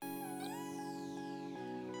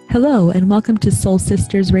Hello, and welcome to Soul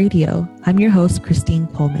Sisters Radio. I'm your host, Christine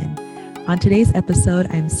Coleman. On today's episode,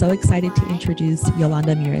 I'm so excited to introduce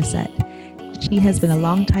Yolanda Miraset. She has been a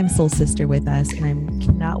longtime soul sister with us, and I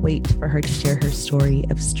cannot wait for her to share her story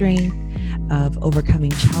of strength, of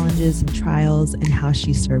overcoming challenges and trials, and how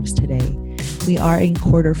she serves today. We are in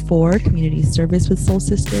quarter 4 community service with Soul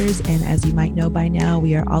Sisters, and as you might know by now,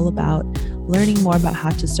 we are all about learning more about how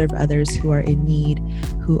to serve others who are in need,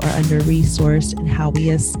 who are under-resourced, and how we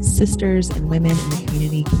as sisters and women in the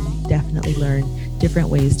community can definitely learn different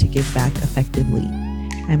ways to give back effectively.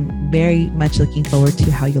 I'm very much looking forward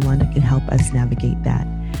to how Yolanda can help us navigate that.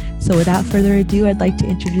 So without further ado, I'd like to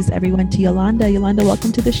introduce everyone to Yolanda. Yolanda,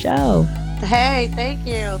 welcome to the show. Hey, thank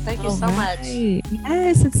you. Thank you so much.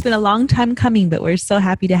 Yes, it's been a long time coming, but we're so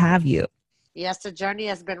happy to have you. Yes, the journey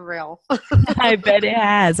has been real. I bet it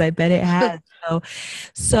has.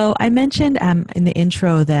 So I mentioned in the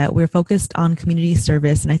intro that we're focused on community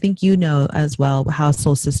service, and I think you know as well how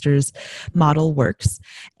Soul Sisters model works.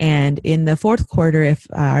 And in the fourth quarter, if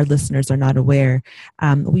our listeners are not aware,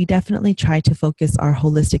 we definitely try to focus our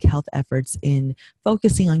holistic health efforts in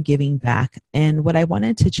focusing on giving back. And what I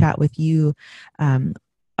wanted to chat with you,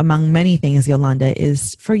 among many things, Yolanda,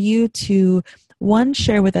 is for you to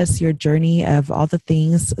share with us your journey of all the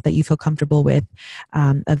things that you feel comfortable with,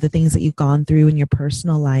 of the things that you've gone through in your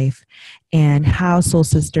personal life, and how Soul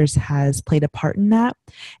Sisters has played a part in that.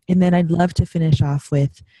 And then I'd love to finish off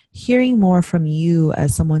with hearing more from you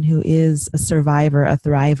as someone who is a survivor, a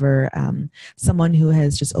thriver, someone who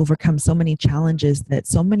has just overcome so many challenges that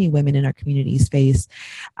so many women in our communities face,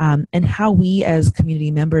 and how we as community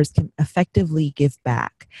members can effectively give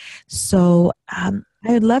back. So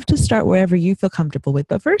I'd love to start wherever you feel comfortable with.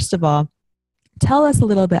 But first of all, tell us a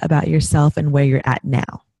little bit about yourself and where you're at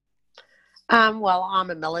now. Well, I'm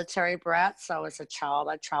a military brat, so as a child,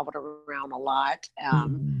 I traveled around a lot.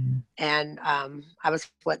 And I was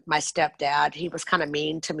with my stepdad. He was kind of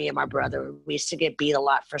mean to me and my brother. We used to get beat a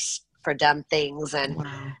lot for dumb things, and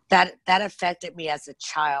that affected me as a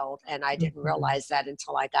child. And I didn't realize that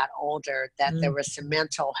until I got older, that there were some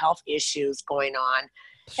mental health issues going on.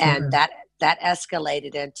 Sure. And that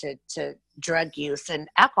escalated into drug use and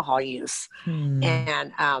alcohol use.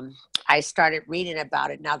 And I started reading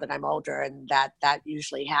about it now that I'm older, and that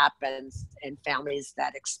usually happens in families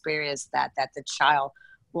that experience that the child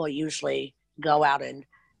will usually go out and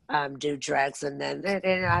do drugs. And then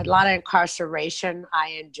a lot of incarceration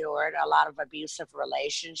I endured, a lot of abusive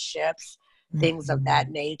relationships, things of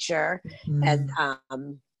that nature. And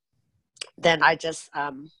then I just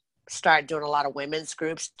started doing a lot of women's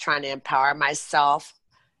groups, trying to empower myself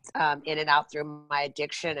in and out through my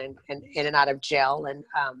addiction and in and out of jail. And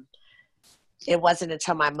it wasn't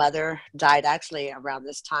until my mother died, actually around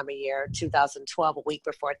this time of year, 2012, a week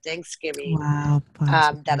before Thanksgiving,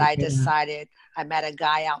 that I decided, I met a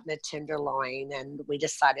guy out in the Tenderloin, and we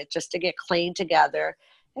decided just to get clean together.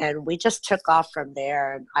 And we just took off from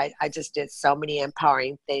there. And I just did so many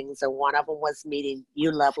empowering things. And one of them was meeting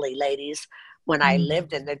you lovely ladies. When I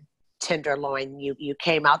lived in the Tenderloin, you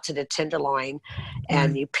came out to the Tenderloin,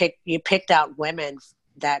 and you picked out women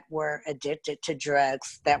that were addicted to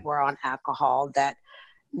drugs, that were on alcohol, that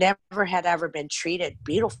never had ever been treated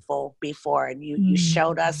beautiful before. And you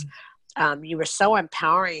showed us, you were so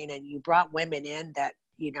empowering, and you brought women in that,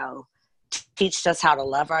 teached us how to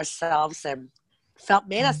love ourselves, and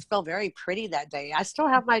made us feel very pretty that day. I still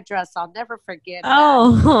have my dress. I'll never forget that.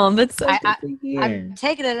 Oh, that's so good to hear. I've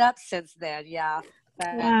taken it up since then. Yeah.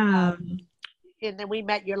 But, wow. And then we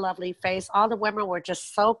met your lovely face. All the women were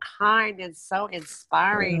just so kind and so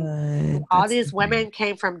inspiring. Good. All these women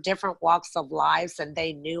came from different walks of lives, and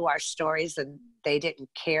they knew our stories, and they didn't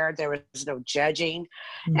care. There was no judging.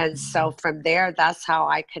 And so from there, that's how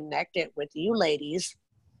I connected with you ladies.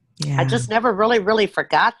 I just never really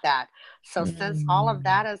forgot that. So since all of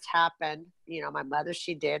that has happened, my mother,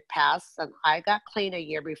 she did pass, and I got clean a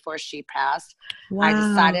year before she passed. Wow. I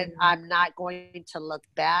decided I'm not going to look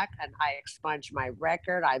back, and I expunged my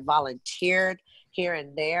record. I volunteered here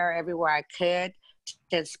and there, everywhere I could,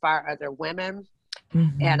 to inspire other women.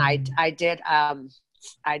 And I did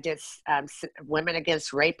Women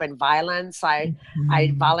Against Rape and Violence. I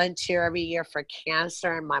volunteer every year for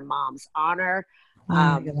cancer in my mom's honor.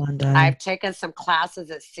 I've taken some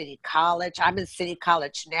classes at City College. I'm in City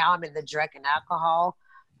College now. I'm in the drug and alcohol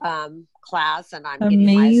class, and I'm getting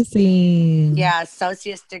my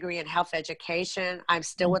associate's degree in health education. I'm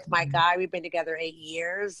still with my guy. We've been together 8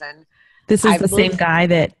 years, and this is the same guy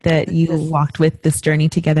that you walked with this journey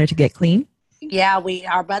together to get clean. Yeah,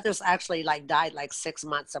 our brothers actually died 6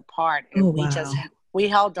 months apart, and we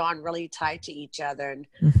held on really tight to each other,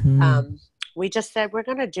 and we just said we're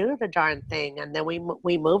going to do the darn thing, and then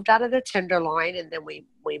we moved out of the Tenderloin, and then we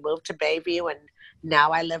moved to Bayview, and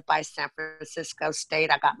now I live by San Francisco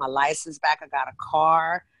State. I got my license back. I got a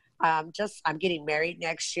car. Just I'm getting married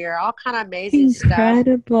next year. All kind of amazing stuff.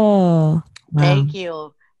 Incredible. Wow. Thank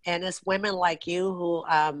you. And it's women like you who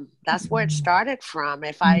that's where it started from.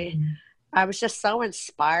 Mhm. I was just so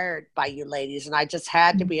inspired by you ladies, and I just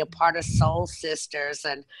had to be a part of Soul Sisters.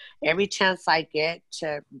 And every chance I get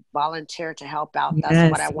to volunteer to help out, that's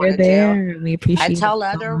what I Yes, want you're to do. there. We appreciate it so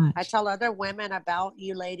I much. tell other women about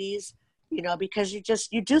you ladies, because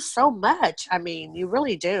you do so much. I mean, you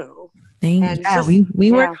really do. And it's Yeah, just,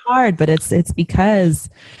 we work yeah, hard, but it's because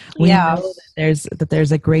we yeah, know that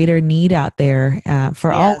there's a greater need out there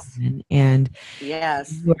for all yes, women, and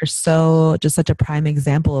yes, you are so just such a prime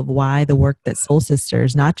example of why the work that Soul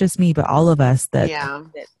Sisters, not just me, but all of us yeah,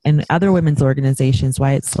 and other women's organizations,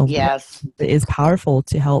 why it's so yes, it is powerful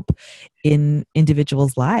to help in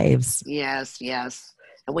individuals' lives. yes, yes.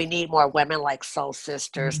 And we need more women like Soul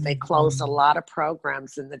Sisters. They closed a Mhm. lot of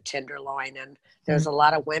programs in the Tenderloin, and there's a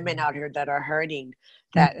lot of women out here that are hurting.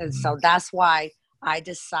 And Mhm. so that's why I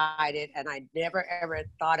decided, and I never ever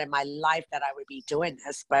thought in my life that I would be doing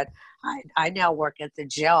this, but I now work at the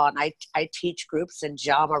jail, and I teach groups in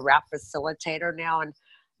jail. I'm a rap facilitator now, and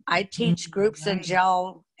I teach groups in Nice.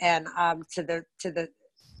 jail, and to the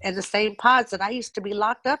in the same pods that I used to be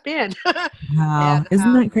locked up in. Wow, And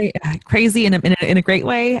isn't that great? Crazy in a great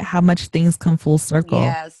way how much things come full circle.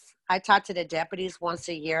 yes, I talk to the deputies once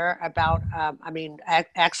a year about,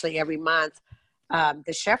 actually every month.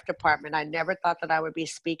 The sheriff department, I never thought that I would be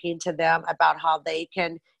speaking to them about how they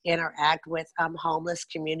can interact with homeless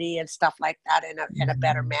community and stuff like that in a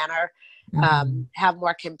better Mhm. manner, Mhm. have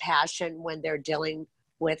more compassion when they're dealing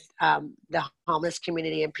with the homeless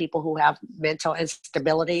community and people who have mental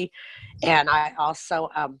instability. And I also,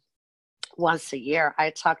 once a year, I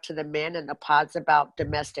talk to the men in the pods about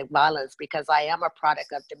domestic violence because I am a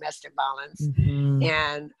product of domestic violence. Mhm.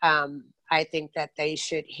 And I think that they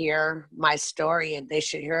should hear my story and they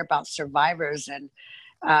should hear about survivors. And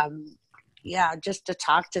um, yeah, just to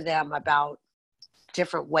talk to them about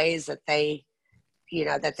different ways that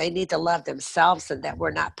that they need to love themselves and that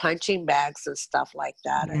we're not punching bags and stuff like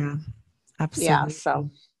that. And Yeah, yeah, so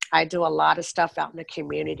absolutely. I do a lot of stuff out in the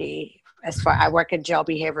community. I work in jail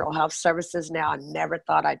behavioral health services now. I never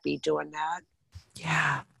thought I'd be doing that.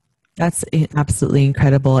 Yeah. That's absolutely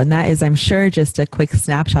incredible. And that is, I'm sure, just a quick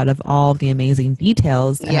snapshot of all the amazing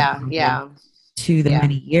details that have Yeah, gone yeah, into the yeah,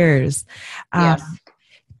 many years. yes,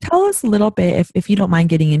 Tell us a little bit, if you don't mind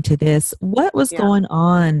getting into this, what was yeah. going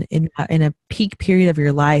on in a peak period of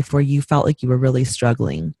your life where you felt like you were really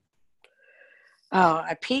struggling? Oh,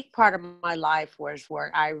 a peak part of my life was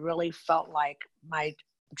where I really felt like my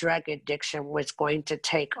drug addiction was going to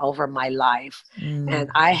take over my life, and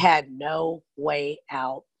Mm. I had no way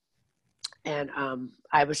out. And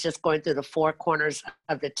I was just going through the four corners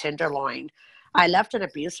of the Tenderloin. I left an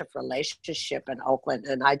abusive relationship in Oakland,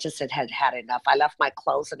 and I just had enough. I left my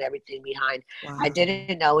clothes and everything behind. I Wow.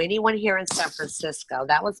 didn't know anyone here in San Francisco.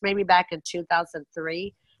 That was maybe back in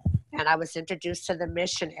 2003, and I was introduced to the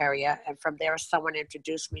Mission area, and from there, someone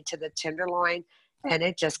introduced me to the Tenderloin, and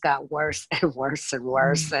it just got worse and worse and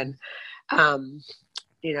worse. Mm. And um,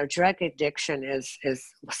 drug addiction is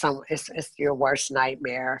your worst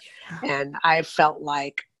nightmare. Yeah. And I felt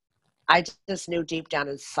like I just knew deep down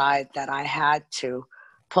inside that I had to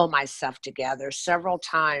pull myself together. Several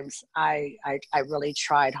times I really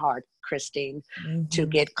tried hard, Christine, to Mhm.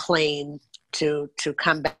 get clean, to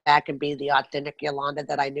come back and be the authentic Yolanda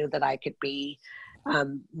that I knew that I could be.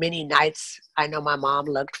 Many nights I know my mom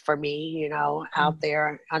looked for me, out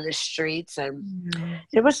there on the streets, and Yeah.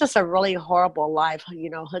 it was just a really horrible life,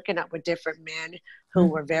 hooking up with different men who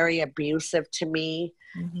Mhm. were very abusive to me.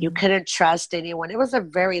 You Mhm. couldn't trust anyone. It was a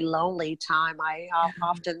very lonely time. I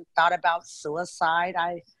often thought about suicide.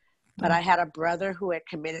 But Oh. I had a brother who had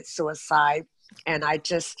committed suicide, and I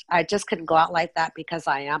just couldn't go out like that because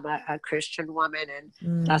I am a Christian woman, and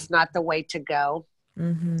Mm. that's not the way to go.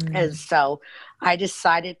 And Mhm. so I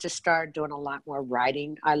decided to start doing a lot more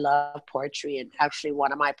writing. I love poetry, and actually,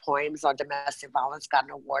 one of my poems on domestic violence got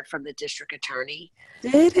an award from the district attorney.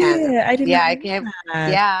 Did And it? I did yeah, not I know came, that.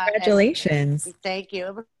 yeah, and Congratulations. thank you.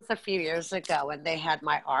 It was a few years ago, and they had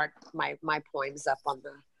my art, my poems up on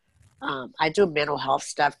the. I do mental health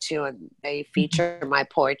stuff too, and they Mhm. feature my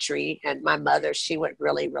poetry. And my mother, she would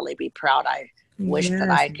really, really be proud. I wish that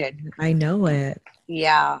Yes, I could. I know it.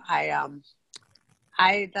 Yeah,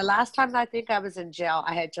 the last time I think I was in jail,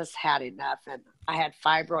 I had just had enough, and I had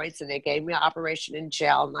fibroids, and they gave me an operation in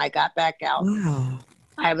jail, and I got back out. Wow.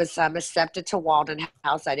 I was accepted to Walden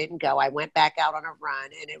House. I didn't go. I went back out on a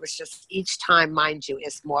run, and it was just each time, mind you,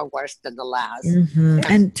 it's more worse than the last.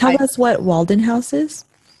 And tell us what Walden House is.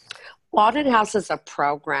 Walden House is a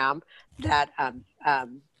program that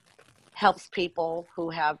helps people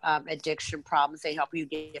who have addiction problems. They help you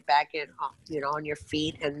get back in, on your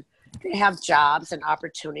feet, and they have jobs and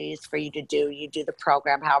opportunities for you to do. You do the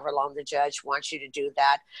program however long the judge wants you to do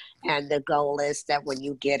that, and the goal is that when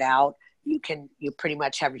you get out, you pretty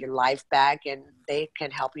much have your life back, and they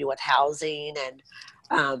can help you with housing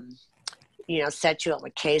and set you up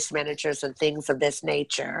with case managers and things of this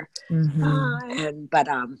nature. But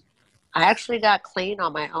I actually got clean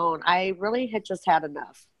on my own. I really had just had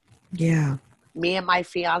enough. Yeah. Me and my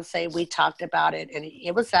fiance, we talked about it, and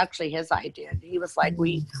it was actually his idea. He was like,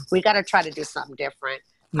 we got to try to do something different.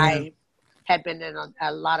 Yeah. I had been in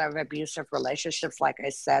a lot of abusive relationships, like I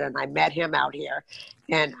said, and I met him out here,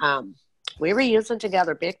 and we were using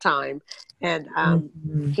together big time. And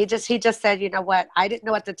he just said, you know what? I didn't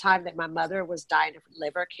know at the time that my mother was dying of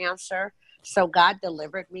liver cancer. So God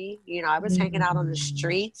delivered me. I was hanging out on the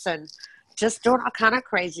streets and just doing all kind of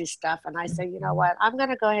crazy stuff. And I said, you know what? I'm going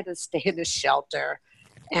to go ahead and stay in the shelter.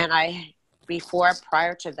 And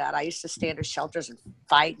prior to that, I used to stay in the shelters and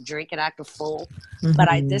fight, drink, and act a fool. But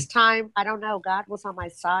this time, I don't know, God was on my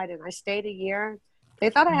side, and I stayed a year. They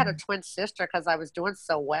thought I had a twin sister because I was doing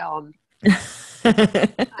so well.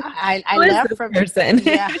 I left from person.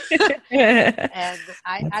 Yeah. And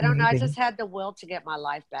I don't know. I just had the will to get my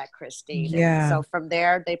life back, Christine. Yeah. And so from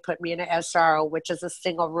there, they put me in an SRO, which is a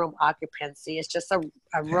single room occupancy. It's just a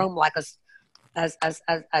room like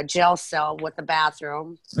a jail cell with a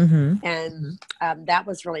bathroom. And that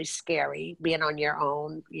was really scary, being on your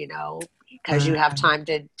own, because you have time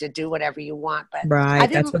to do whatever you want. But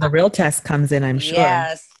that's where the real test comes in, I'm sure.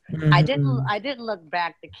 Yes. I didn't look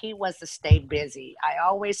back. The key was to stay busy. I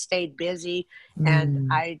always stayed busy,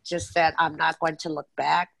 and I just said, I'm not going to look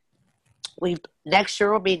back. Next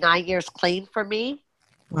year will be 9 years clean for me.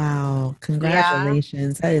 Wow.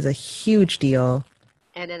 Congratulations. Yeah. That is a huge deal.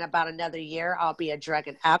 And in about another year, I'll be a drug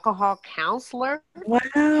and alcohol counselor.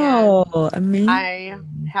 Wow. And amazing. I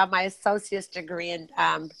have my associate's degree in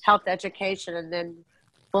health education, and then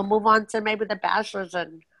we'll move on to maybe the bachelor's.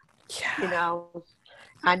 And,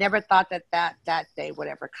 I never thought that day would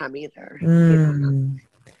ever come either.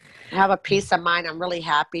 I have a peace of mind. I'm really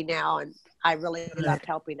happy now, and I really love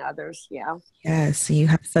helping others. Yeah. Yes, you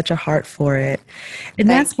have such a heart for it. And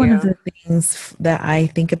that's one of the things that I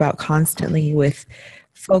think about constantly with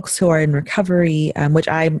folks who are in recovery, which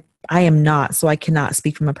I am not, so I cannot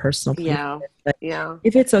speak from a personal perspective. But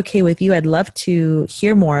if it's okay with you, I'd love to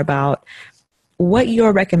hear more about what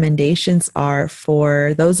your recommendations are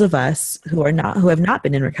for those of us who have not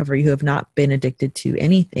been in recovery, who have not been addicted to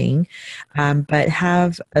anything, but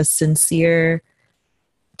have a sincere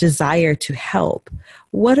desire to help.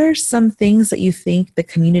 What are some things that you think the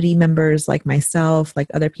community members like myself, like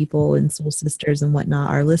other people in Soul Sisters and whatnot,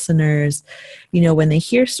 our listeners, when we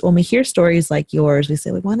hear stories like yours, we say,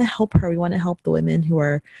 we want to help her. We want to help the women who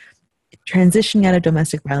are transitioning out of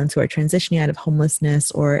domestic violence, who are transitioning out of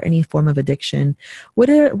homelessness or any form of addiction. What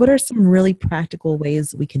are some really practical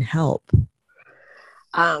ways we can help?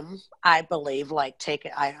 I believe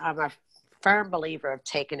I'm a firm believer of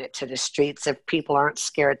taking it to the streets if people aren't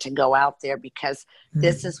scared to go out there, because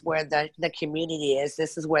this is where the community is.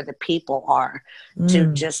 This is where the people are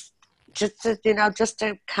to just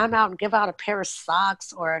to come out and give out a pair of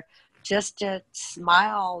socks, or just to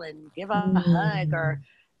smile and give a hug, or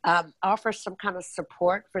offer some kind of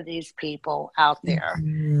support for these people out there,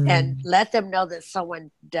 and let them know that someone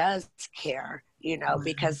does care,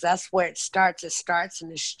 because that's where it starts. It starts in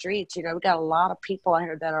the streets. We got a lot of people out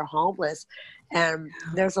here that are homeless, and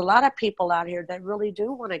there's a lot of people out here that really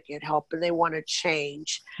do want to get help, and they want to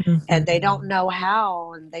change, and they don't know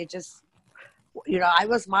how, and they just, I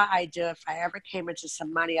was my idea, if I ever came into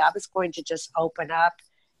some money, I was going to just open up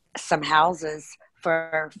some houses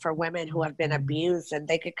for women who have been abused, and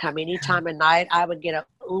they could come any time of night. I would get an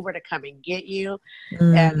Uber to come and get you.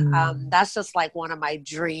 And that's just like one of my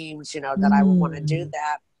dreams, that I would want to do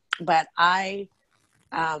that. But I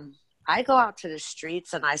go out to the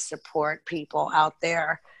streets and I support people out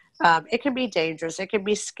there. It can be dangerous. It can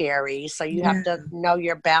be scary. So you have to know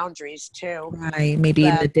your boundaries too. Right. Maybe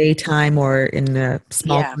in the daytime or in a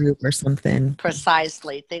small group or something.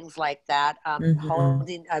 Precisely. Things like that.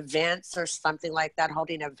 Holding events or something like that.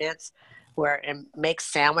 Holding events and make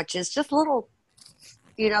sandwiches. Just little,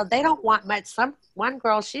 they don't want much. One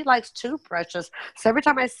girl, she likes toothbrushes. So every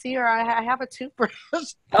time I see her, I have a toothbrush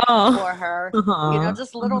for her.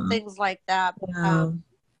 Just little things like that. Wow.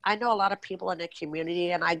 I know a lot of people in the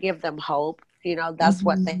community, and I give them hope. That's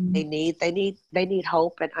what they need. They need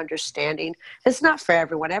hope and understanding. It's not for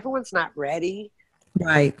everyone. Everyone's not ready.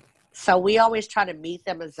 Right. So we always try to meet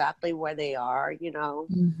them exactly where they are.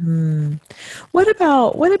 What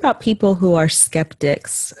about people who are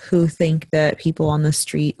skeptics, who think that people on the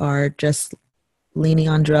street are just leaning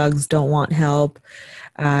on drugs, don't want help,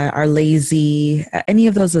 are lazy, any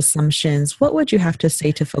of those assumptions? What would you have to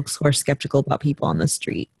say to folks who are skeptical about people on the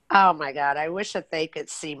street? Oh my God, I wish that they could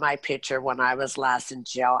see my picture when I was last in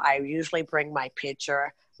jail. I usually bring my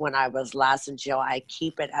picture when I was last in jail. I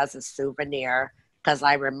keep it as a souvenir because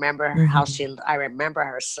I remember I remember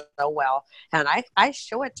her so well. And I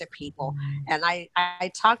show it to people, and I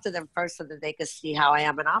talk to them first so that they can see how I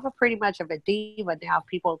am. And I'm pretty much of a diva now.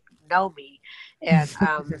 People know me. And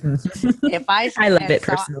if I I love it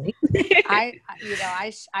so personally.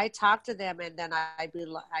 I talk to them, and then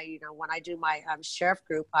when I do my sheriff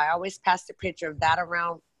group, I always pass the picture of that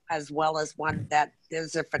around, as well as one that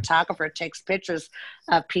is a photographer, takes pictures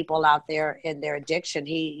of people out there in their addiction.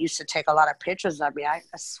 He used to take a lot of pictures of me. I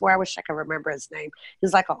swear I wish I could remember his name.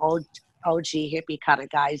 He's like an old OG hippie kind of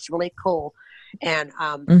guy. He's really cool. And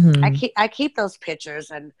I keep those pictures,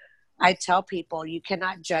 and I tell people you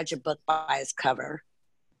cannot judge a book by its cover.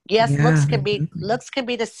 Yes, looks can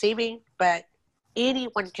be deceiving, but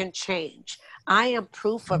anyone can change. I am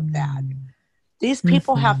proof of that. These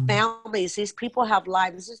people have families. These people have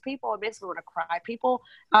lives. These people, it makes me want to cry. People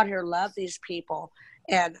out here love these people.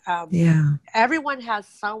 And everyone has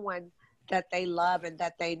someone that they love and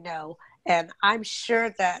that they know. And I'm sure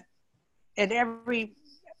that in every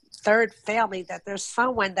third family that there's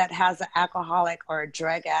someone that has an alcoholic or a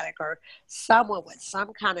drug addict or someone with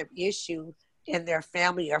some kind of issue in their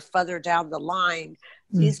family or further down the line.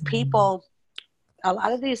 These people, a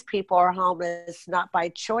lot of these people are homeless not by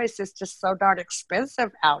choice. It's just so darn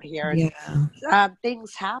expensive out here.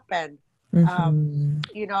 Things happen.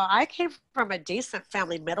 I came from a decent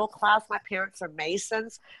family, middle class. My parents are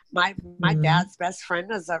Masons. My dad's best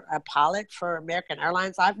friend is a pilot for American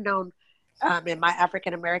Airlines. I've known in my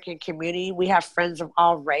African American community, we have friends of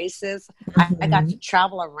all races. I got to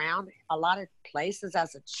travel around a lot of places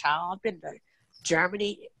as a child. I've been to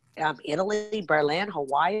Germany, Italy, Berlin,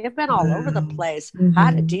 Hawaii. I've been all over the place. I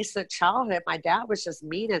had a decent childhood. My dad was just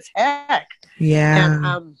mean as heck.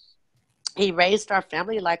 And he raised our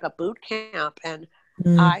family like a boot camp. And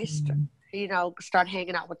I start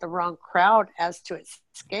hanging out with the wrong crowd as to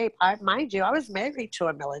escape. Mind you, I was married to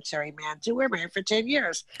a military man too. We were married for 10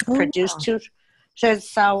 years. Produced two.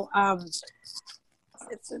 So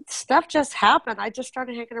stuff just happened. I just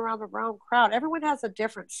started hanging around the wrong crowd. Everyone has a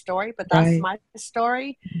different story, but that's my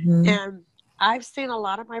story. And I've seen a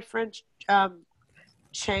lot of my friends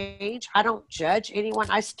change. I don't judge anyone.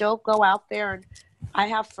 I still go out there, and I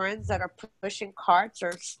have friends that are pushing carts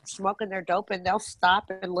or smoking their dope, and they'll stop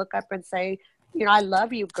and look up and say, I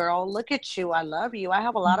love you, girl. Look at you. I love you. I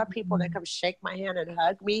have a lot of people that come shake my hand and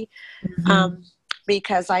hug me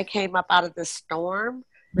because I came up out of the storm.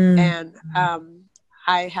 And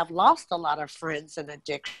I have lost a lot of friends in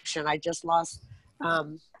addiction. I just lost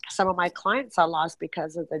some of my clients I lost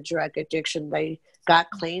because of the drug addiction. They got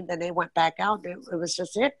clean, then they went back out. It was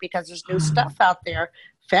just it because there's new stuff out there.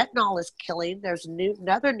 Fentanyl is killing. There's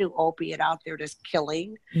another new opiate out there that's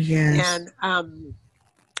killing. And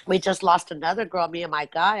we just lost another girl. Me and my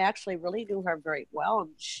guy actually really knew her very well, and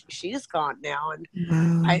she's gone now. And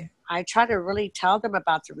I try to really tell them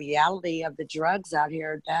about the reality of the drugs out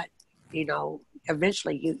here, that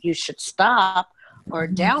eventually you should stop or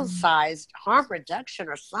downsize, harm reduction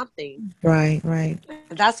or something. Right.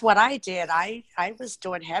 And that's what I did. I was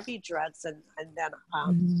doing heavy drugs, and then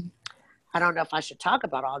I don't know if I should talk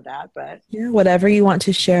about all that, but whatever you want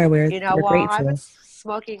to share. We're grateful. I was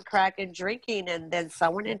smoking crack and drinking, and then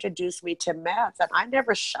someone introduced me to meth, and I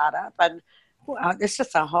never shut up. And it's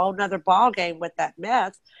just a whole nother ball game with that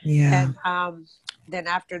meth. And then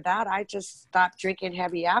after that, I just stopped drinking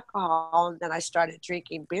heavy alcohol, and then I started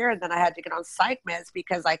drinking beer, and then I had to get on psych meds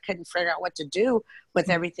because I couldn't figure out what to do with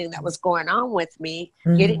everything that was going on with me.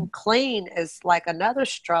 Getting clean is like another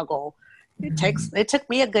struggle. It took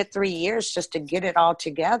me a good 3 years just to get it all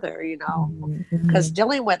together, because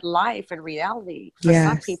dealing with life and reality for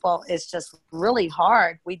some people is just really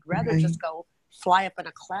hard. We'd rather just go fly up in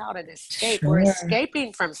a cloud and escape. We're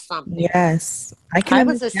escaping from something. Yes, I can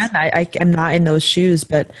understand. I am not in those shoes,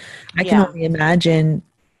 but I can only imagine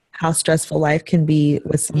how stressful life can be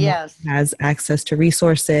with someone Yes. who has access to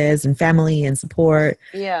resources and family and support.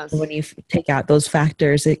 Yes. And when you take out those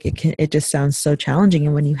factors, it just sounds so challenging.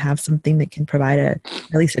 And when you have something that can provide at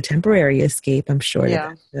least a temporary escape, I'm sure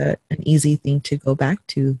Yeah. that's an easy thing to go back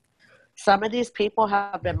to. Some of these people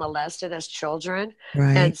have been molested as children,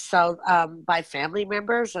 Right. and so by family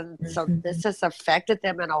members, and so Mhm. this has affected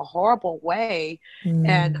them in a horrible way.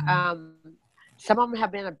 And Mm. some of them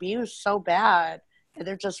have been abused so bad, and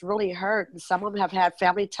they're just really hurt. And some of them have had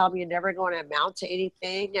family tell them you're never going to amount to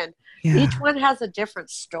anything, and each Yeah. one has a different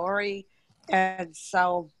story. And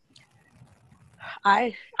so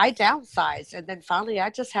I downsized, and then finally I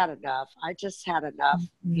just had enough. I just had enough,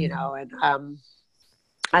 Mhm. and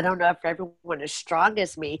I don't know if everyone is strong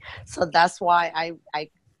as me, so that's why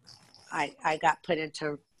I got put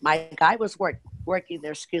into. My guy was working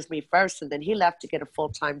there, excuse me, first, and then he left to get a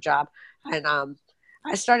full-time job, and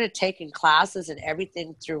I started taking classes and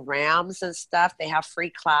everything through Rams and stuff. They have free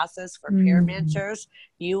classes for peer Mm. mentors.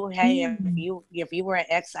 Hey, Mm. if you were an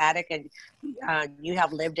ex-addict and you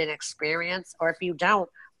have lived in experience, or if you don't,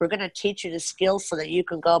 we're going to teach you the skills so that you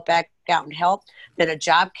can go back out and help. Then a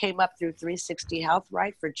job came up through 360 Health,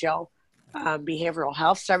 right, for Joe Behavioral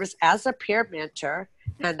Health Service as a peer mentor.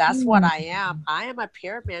 And that's what Mm. I am. I am a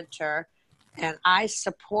peer mentor, and I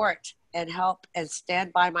support and help and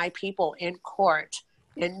stand by my people in court,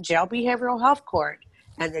 in jail behavioral health court.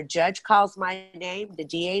 And the judge calls my name, the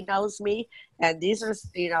DA knows me. And these are,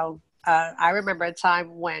 I remember a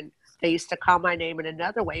time when they used to call my name in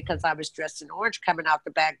another way because I was dressed in orange coming out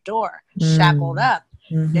the back door, shackled Mm. up.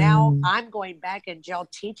 Now Mhm. I'm going back in jail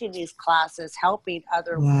teaching these classes, helping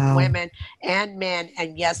other Wow. women and men.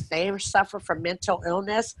 And yes, they suffer from mental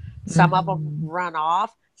illness. Some of them Mhm. run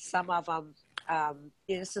off. Some of them,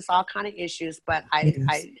 it's just all kind of issues. But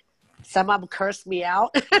Yes. some of them curse me out.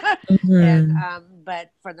 And Mhm. but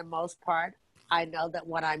for the most part, I know that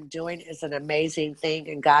what I'm doing is an amazing thing,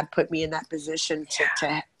 and God put me in that position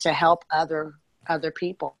to help other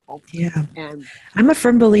people. Yeah. And I'm a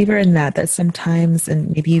firm believer in that sometimes, and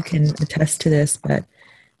maybe you can attest to this, but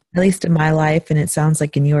at least in my life, and it sounds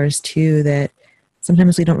like in yours too, that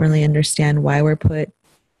sometimes we don't really understand why we're put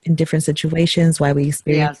in different situations, why we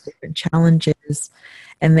experience yes, different challenges,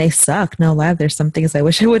 and they suck. No lie, there's some things I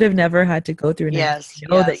wish I would have never had to go through, and I yes,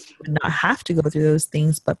 know that yes, you would not have to go through those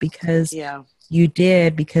things, but because yeah. you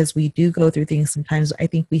did, because we do go through things sometimes, I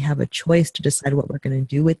think we have a choice to decide what we're going to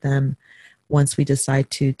do with them once we decide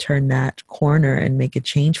to turn that corner and make a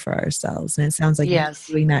change for ourselves. And it sounds like you're Yes.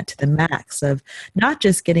 doing that to the max of not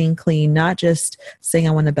just getting clean, not just saying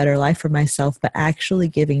I want a better life for myself, but actually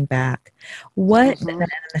giving back. What, Hmm.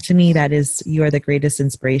 to me, that is, you are the greatest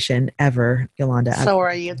inspiration ever, Yolanda. So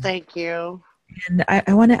are you. Thank you. And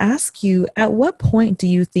I want to ask you, at what point do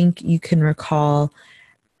you think you can recall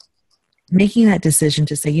making that decision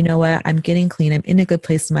to say, you know what, I'm getting clean, I'm in a good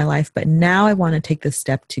place in my life, but now I want to take the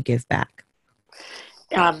step to give back?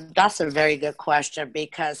 That's a very good question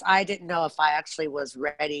because I didn't know if I actually was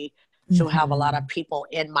ready to have a lot of Mm-hmm. people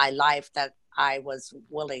in my life that I was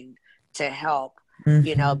willing to help,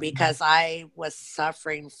 Mm-hmm. because I was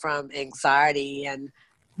suffering from anxiety and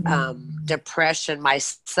Mm. depression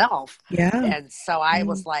myself. Yeah. And so I Yeah.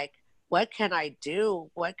 was like, what can I do?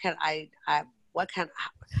 What can,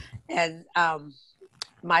 and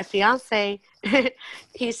my fiance,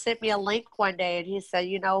 he sent me a link one day and he said,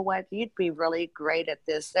 you know what, you'd be really great at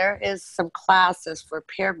this. There is some classes for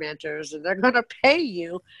peer mentors and they're going to pay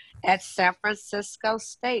you at San Francisco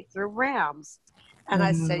State through Rams. And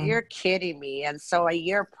I said, Wow. you're kidding me. And so a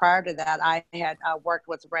year prior to that, I had worked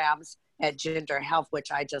with Rams at Gender Health,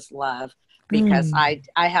 which I just love because Mm.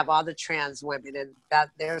 I have all the trans women and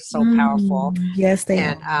that they're so powerful. Mm. Yes, they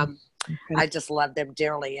are And I incredible. just love them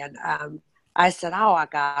dearly. And I said, oh my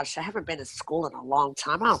gosh, I haven't been in school in a long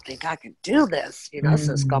time. I don't think I can do this.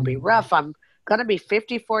 So it's going to be Mm. rough. I'm going to be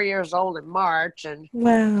 54 years old in March. And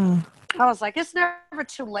Wow. I was like, it's never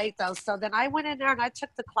too late though. So then I went in there and I took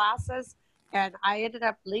the classes and I ended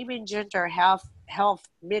up leaving Health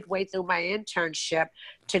midway through my internship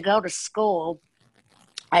to go to school.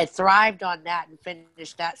 I thrived on that and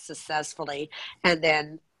finished that successfully. And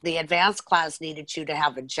then the advanced class needed you to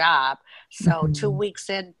have a job. So two Mhm. weeks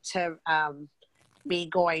into me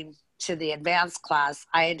going to the advanced class,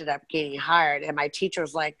 I ended up getting hired. And my teacher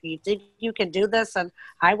was like, you think you can do this? And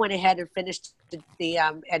I went ahead and finished the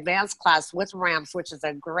advanced class with RAMS, which is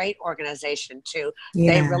a great organization too.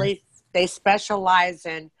 They Yeah. really, they specialize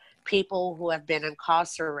in people who have been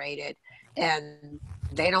incarcerated, and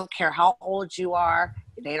they don't care how old you are.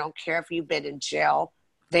 They don't care if you've been in jail.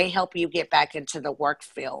 They help you get back into the work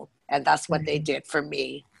field. And that's what they Right. did for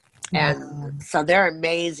me. And Wow. so they're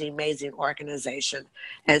amazing organization.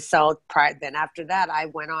 And so then after that, I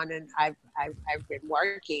went on and I've been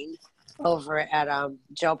working over at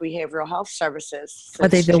Joe Behavioral Health Services Are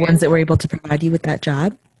they since the ones that were January. able to provide you with that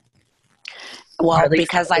job? Or Well, at least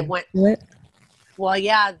because I help went, you do it? well,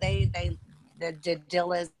 yeah, the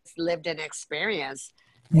deal is lived in experience.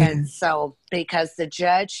 Yeah. And so because the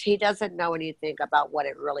judge, he doesn't know anything about what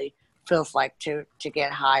it really feels like to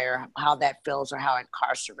get higher, how that feels or how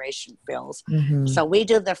incarceration feels. Mm-hmm. So we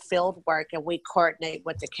do the field work and we coordinate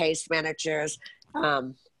with the case managers,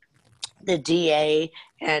 um, the DA,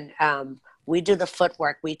 and we do the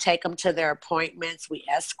footwork. We take them to their appointments. We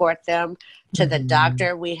escort them to the Mm-hmm.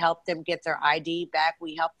 doctor. We help them get their ID back.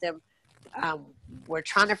 We help them. Um, we're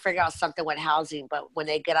trying to figure out something with housing, but when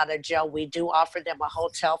they get out of jail, we do offer them a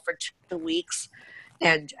hotel for 2 weeks.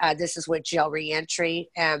 And this is with jail reentry.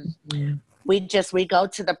 And Mm-hmm. we go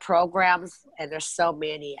to the programs, and there's so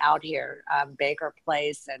many out here, Baker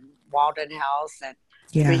Place and Walden House and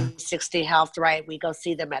Yeah. 360 Health, right? We go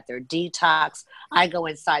see them at their detox. I go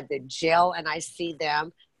inside the jail and I see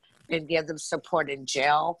them and give them support in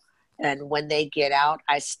jail. And when they get out,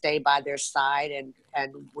 I stay by their side, and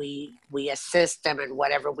we assist them in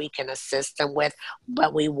whatever we can assist them with.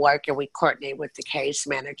 But we work and we coordinate with the case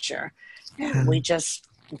manager, and Yeah. we just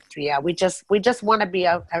want to be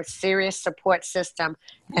a serious support system.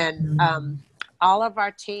 And Mm-hmm. all of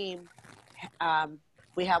our team, um,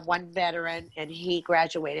 we have one veteran and he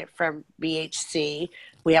graduated from BHC.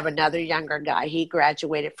 We have another younger guy. He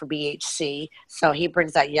graduated from BHC. So he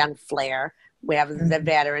brings that young flair. We have the Mm-hmm.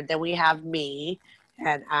 veteran. Then we have me.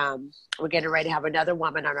 And we're getting ready to have another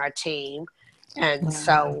woman on our team. And Wow.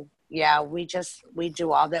 so, yeah, we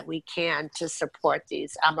do all that we can to support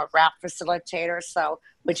these. I'm a RAP facilitator, so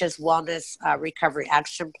which is Wellness Recovery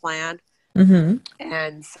Action Plan. Mm-hmm.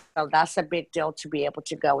 And so that's a big deal to be able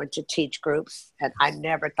to go and to teach groups. And I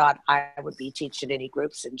never thought I would be teaching any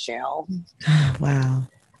groups in jail. Wow.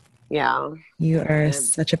 Yeah. You are And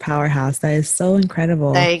such a powerhouse. That is so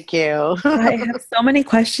incredible. thank you. I have so many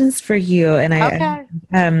questions for you, and Okay.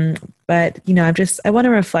 but I want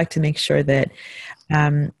to reflect to make sure that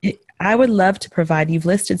I would love to provide. You've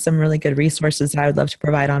listed some really good resources that I would love to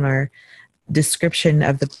provide on our description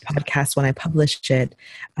of the podcast when I publish it.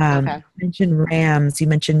 Okay. You mentioned RAMS. You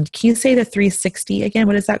mentioned. Can you say the 360 again?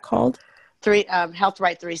 What is that called? Health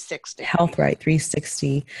Right 360. Health Right 360.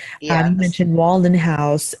 You Yes. mentioned Walden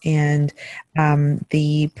House and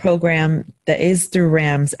the program that is through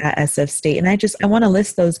RAMS at SF State. And I want to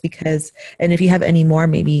list those because, and if you have any more,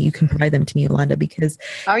 maybe you can provide them to me, Yolanda, because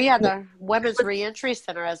Oh yeah, the Women's Reentry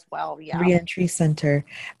Center as well. Yeah. Reentry Center.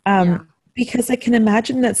 Yeah. Because I can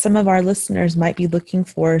imagine that some of our listeners might be looking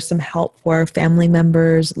for some help for family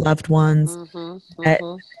members, loved ones Mm-hmm. that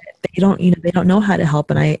Mm-hmm. they don't know how to help.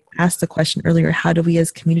 And I asked the question earlier, how do we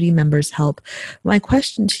as community members help? My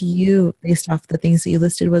question to you, based off the things that you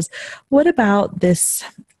listed, was what about this?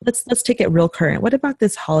 Let's take it real current. What about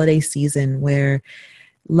this holiday season where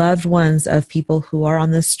loved ones of people who are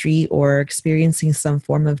on the street or experiencing some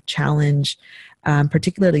form of challenge,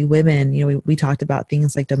 particularly women, we talked about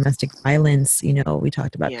things like domestic violence, we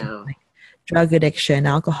talked about things Yeah. like drug addiction,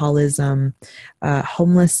 alcoholism,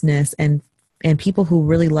 homelessness, and people who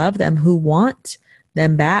really love them, who want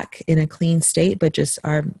them back in a clean state, but just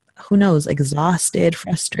are, who knows, exhausted,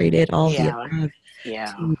 frustrated, all of the Yeah. above,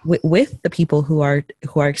 Yeah. with the people who are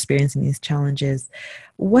experiencing these challenges.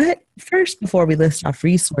 What first, before we list off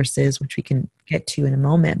resources, which we can get to in a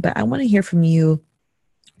moment, but I want to hear from you.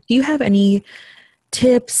 Do you have any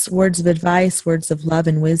tips, words of advice, words of love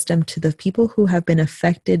and wisdom to the people who have been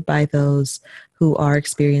affected by those who are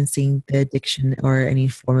experiencing the addiction or any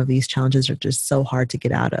form of these challenges are just so hard to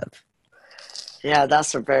get out of? Yeah,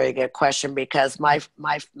 that's a very good question because my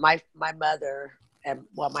mother and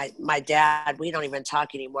well my dad, we don't even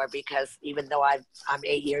talk anymore because even though I'm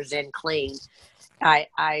 8 years in clean, I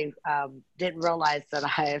didn't realize that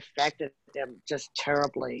I affected them just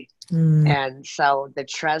terribly. Mm, And so the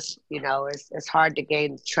trust, it's hard to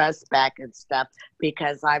gain trust back and stuff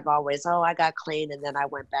because I've always, oh, I got clean and then I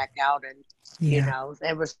went back out and, yeah,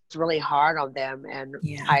 it was really hard on them. And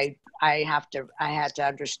yeah, I had to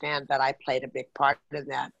understand that I played a big part in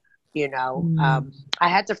that, mm, I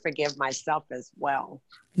had to forgive myself as well.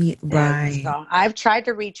 And right. so I've tried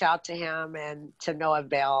to reach out to him and to no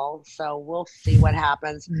avail. So we'll see what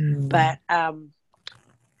happens. Mm, But,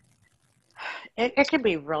 it can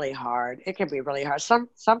be really hard. It can be really hard. Some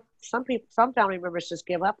people, some family members just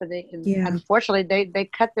give up, and yeah, unfortunately they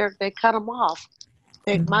cut them off.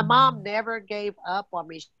 My mom Mm. never gave up on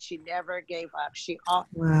me. She never gave up.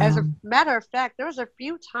 As a Wow. matter of fact, there was a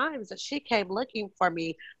few times that she came looking for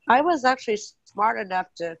me. I was actually smart enough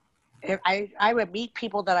to, if I would meet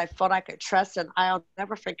people that I felt I could trust, and I'll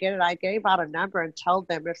never forget it. I gave out a number and told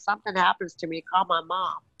them, if something happens to me, call my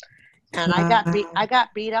mom. And I Wow.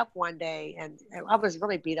 got beat up one day, and I was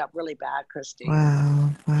really beat up really bad, Christy. Wow.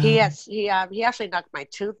 Wow. He actually knocked my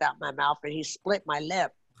tooth out my mouth, and he split my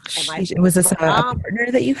lip. And Sheesh. Was this my a mom,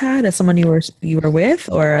 partner that you had, as someone you were with,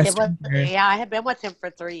 or a it was, stranger? yeah, I had been with him for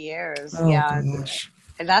 3 years. Oh Yeah, gosh.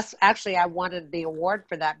 and that's actually, I wanted the award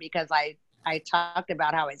for that because I talked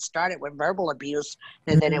about how it started with verbal abuse,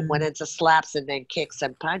 and then it went Mm. into slaps and then kicks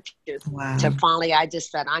and punches. To Wow. finally, I just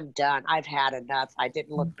said, I'm done. I've had enough. I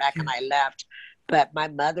didn't look back and Okay. I left. But my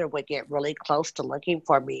mother would get really close to looking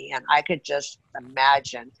for me, and I could just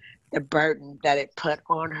imagine the burden that it put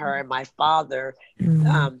on her and my father.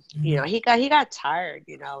 Mm. He got tired,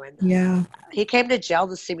 and Yeah. he came to jail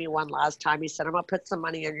to see me one last time. He said, "I'm gonna put some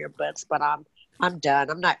money in your books, but I'm done.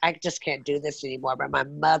 I'm not. I just can't do this anymore." But my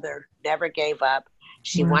mother never gave up.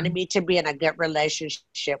 She wanted Wow. me to be in a good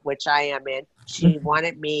relationship, which I am in. She Mhm.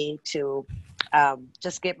 wanted me to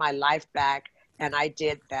just get my life back, and I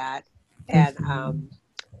did that. And Mhm.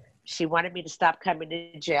 she wanted me to stop coming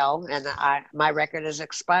to jail, and my record is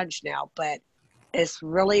expunged now. But it's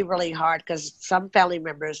really, really hard because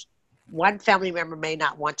one family member may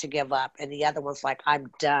not want to give up, and the other one's like, I'm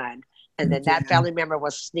done. And then that Yeah. family member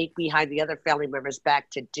will sneak behind the other family member's back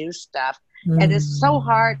to do stuff. And it's so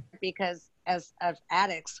hard Mm. because as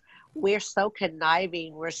addicts, we're so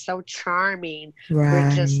conniving, we're so charming, we're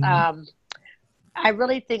just Right. I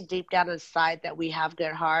really think deep down inside that we have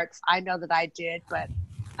good hearts. I know that I did, but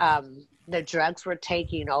the drugs were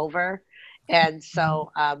taking over. And Mm.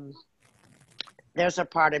 so there's a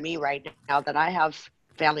part of me right now that I have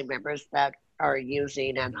family members that are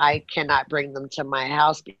using, and I cannot bring them to my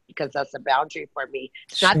house because that's a boundary for me.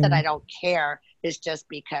 It's not that I Sure. don't care, it's just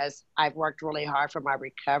because I've worked really hard for my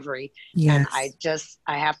recovery, and Yes.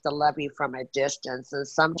 I have to love you from a distance, and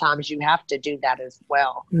sometimes you have to do that as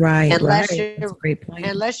well. Right. Unless Right. That's a you're great point.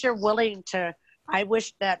 unless you're willing to. I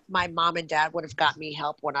wish that my mom and dad would have got me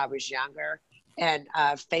help when I was younger and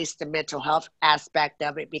face the mental health aspect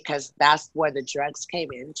of it, because that's where the drugs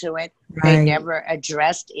came into it. They Right. never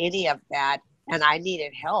addressed any of that, and I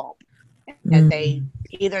needed help. And Mm.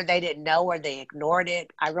 either they didn't know or they ignored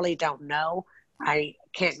it. I really don't know. I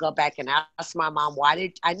can't go back and ask my mom why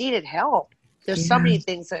did I needed help. There's so Yeah. many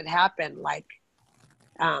things that happened, like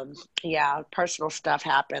um, yeah, personal stuff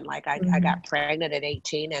happened. Like I Mm. got pregnant at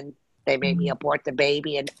 18, and they made me Mm. abort the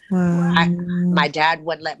baby, and I Wow. my dad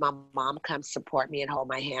wouldn't let my mom come support me and hold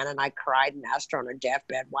my hand, and I cried and asked her on her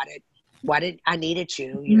deathbed, why did I needed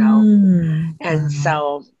you. Mm. And Wow.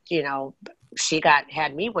 so, she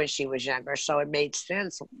had me when she was younger, so it made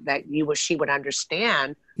sense that she would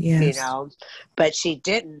understand, you Yes. know, but she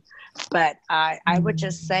didn't. But I would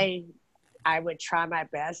just Mm. say I would try my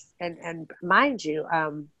best, and mind you,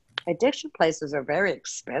 addiction places are very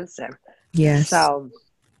expensive. Yes. So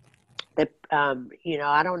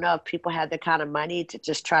I don't know if people had the kind of money to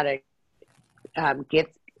just try to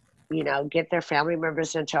get their family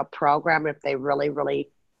members into a program if they really, really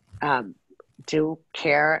um, do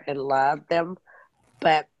care and love them.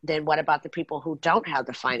 But then what about the people who don't have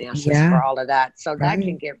the finances Yeah. for all of that? So that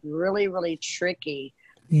can Right. get really, really tricky.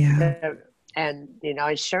 Yeah. To, and,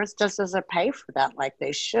 insurance just doesn't pay for that like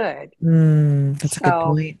they should. Mm. That's a good So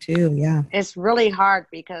point too. Yeah. it's really hard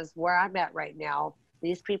because where I'm at right now,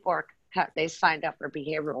 these people they signed up for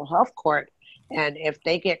behavioral health court. And if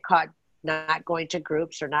they get caught not going to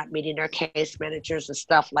groups or not meeting their case managers and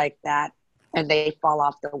stuff like that, and they fall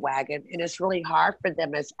off the wagon, and it's really hard for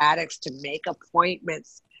them as addicts to make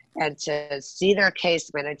appointments and to see their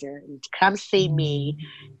case manager and come see me.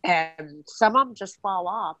 Mm. And some of them just fall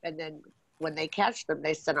off. And then when they catch them,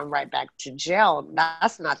 they send them right back to jail.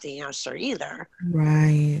 That's not the answer either.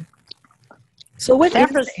 Right. So what San is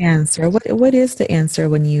the Francisco, answer? What is the answer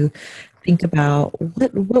when you think about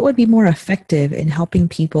what would be more effective in helping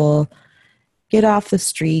people get off the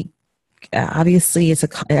street? Obviously,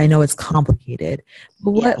 I know it's complicated,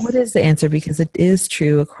 but what yes. is the answer? Because it is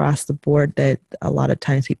true across the board that a lot of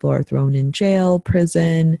times people are thrown in jail,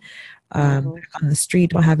 prison, Hmm. back on the street,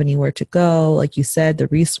 don't have anywhere to go. Like you said, the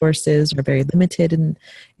resources are very limited, in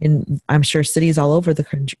I'm sure cities all over the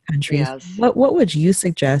countries. Yes. What would you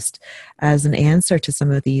suggest as an answer to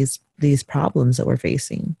some of these problems that we're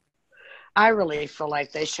facing? I really feel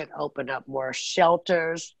like they should open up more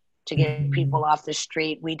shelters, to get people off the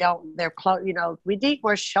street. We don't, they're close, you know, we need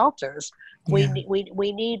more shelters. Yeah.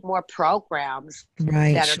 We need more programs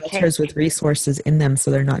Right. that are Shelters with resources in them so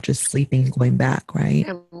they're not just sleeping and going back, right?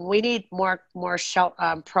 and we need more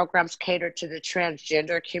programs catered to the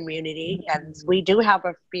transgender community, and we do have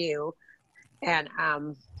a few. And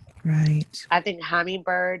right. I think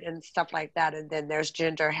Hummingbird and stuff like that. And then there's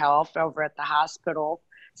Gender Health over at the hospital,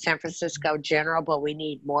 San Francisco General, but we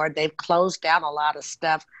need more. They've closed down a lot of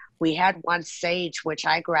stuff. We had one SAGE, which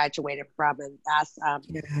I graduated from, and that's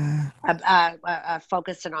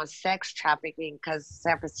focusing on sex trafficking, because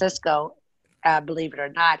San Francisco, believe it or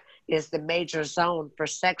not, is the major zone for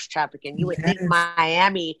sex trafficking. You would think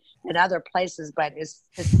Miami and other places, but it's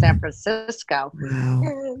San Francisco. Wow.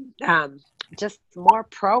 And, just more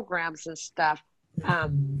programs and stuff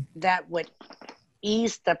that would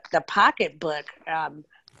ease the pocketbook,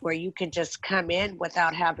 where you can just come in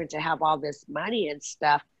without having to have all this money and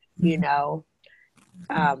stuff, you know.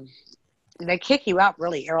 They kick you out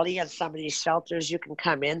really early in some of these shelters. You can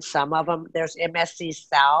come in, some of them. There's MSC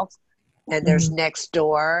South, and there's Next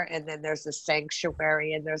Door, and then there's the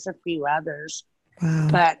Sanctuary, and there's a few others. Wow.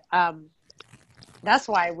 But that's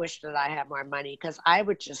why I wish that I had more money, because I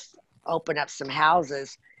would just open up some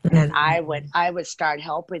houses and I would start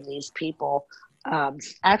helping these people.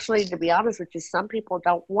 Actually, to be honest with you, some people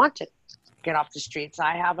don't want to get off the streets.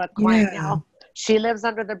 I have a client now. She lives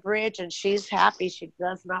under the bridge and she's happy. She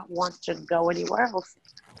does not want to go anywhere else.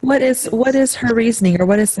 What is her reasoning, or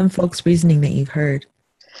what is some folks' reasoning that you've heard?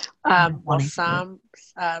 Well,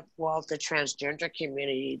 the transgender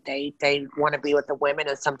community, they want to be with the women,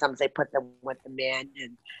 and sometimes they put them with the men.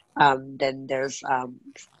 And then there's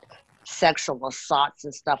sexual assaults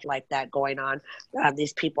and stuff like that going on.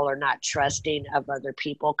 These people are not trusting of other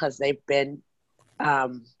people because they've been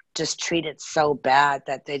just treated so bad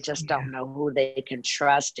that they just don't know who they can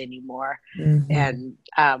trust anymore. And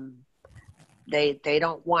they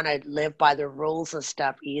don't want to live by the rules and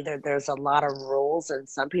stuff either. There's a lot of rules, and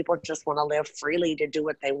some people just want to live freely to do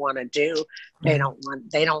what they want to do. They don't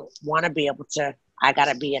want to be able to, I got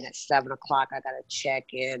to be in at 7 o'clock. I got to check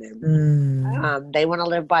in, and they want to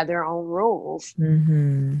live by their own rules.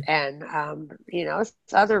 And you know, it's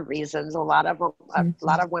other reasons. A lot of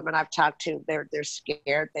women I've talked to, they're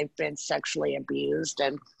scared. They've been sexually abused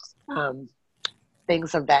and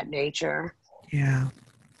things of that nature. Yeah.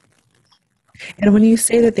 And when you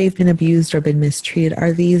say that they've been abused or been mistreated,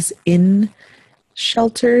 are these in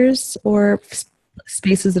shelters or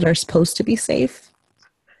spaces that are supposed to be safe?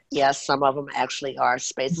 Yes, some of them actually are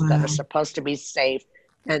spaces that are supposed to be safe,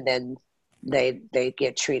 and then they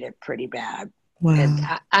get treated pretty bad and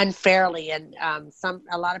unfairly. And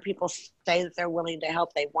a lot of people say that they're willing to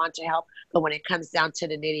help, they want to help, but when it comes down to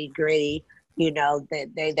the nitty gritty, you know,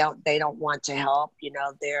 they don't want to help. You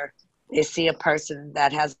know, they see a person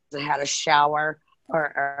that hasn't had a shower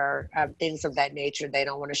or things of that nature. They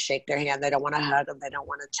don't want to shake their hand. They don't want to hug them. They don't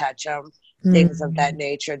want to touch them. Things of that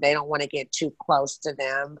nature. They don't want to get too close to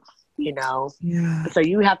them, you know. So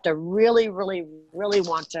you have to really, really, really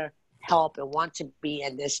want to help and want to be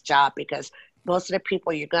in this job, because most of the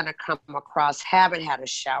people you're going to come across haven't had a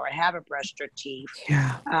shower, haven't brushed their teeth.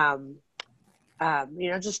 You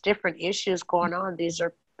know, just different issues going on. These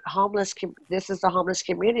are homeless. This is a homeless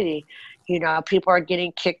community. You know, people are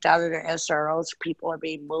getting kicked out of their SROs. People are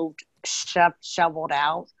being moved, shoveled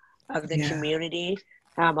out of the community.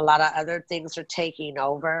 A lot of other things are taking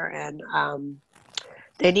over, and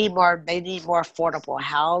they need more affordable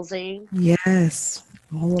housing. Yes,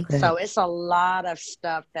 all of it. So it's a lot of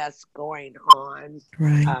stuff that's going on.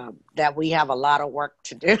 That we have a lot of work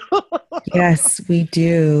to do. Yes, we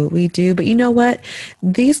do. But you know what?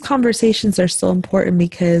 These conversations are so important,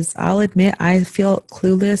 because I'll admit I feel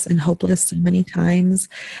clueless and hopeless so many times.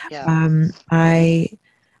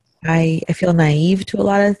 I feel naive to a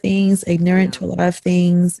lot of things, ignorant to a lot of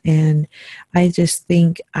things, and I just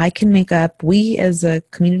think we as a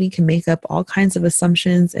community can make up all kinds of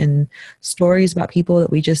assumptions and stories about people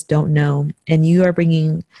that we just don't know. And you are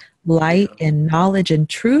bringing light and knowledge and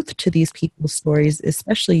truth to these people's stories,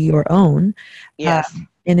 especially your own.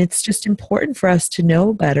 And it's just important for us to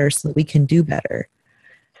know better so that we can do better.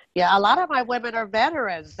 Yeah, a lot of my women are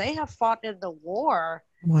veterans. They have fought in the war.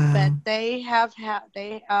 But they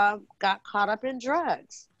got caught up in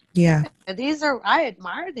drugs. And I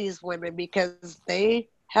admire these women, because I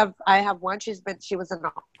have one, she was in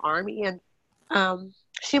the Army, and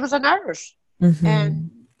she was a nurse.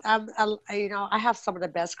 And you know, I have some of the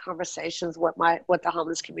best conversations with the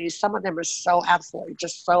homeless community. Some of them are so absolutely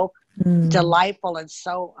just so delightful and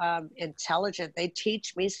so intelligent. They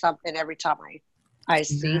teach me something every time I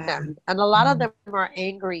see Yeah. them, and a lot of them are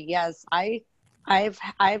angry. Yes,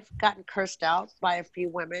 I've gotten cursed out by a few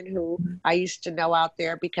women who I used to know out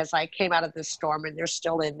there because I came out of the storm and they're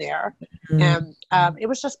still in there, Mm. and it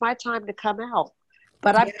was just my time to come out.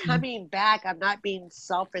 But I'm Yeah. coming back. I'm not being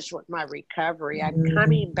selfish with my recovery. I'm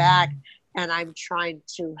coming back, Mm. and I'm trying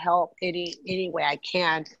to help any way I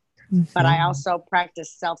can, but I Mhm. also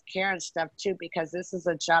practice self care and stuff too because this is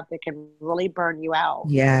a job that can really burn you out.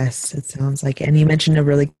 Yes, it sounds like, and you mentioned a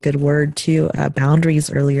really good word too, boundaries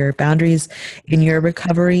earlier. Boundaries in your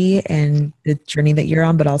recovery and the journey that you're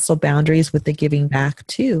on, but also boundaries with the giving back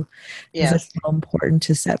too. Because it's Yes. so important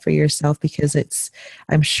to set for yourself because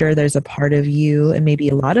I'm sure there's a part of you and maybe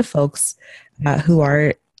a lot of folks who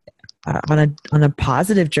are on a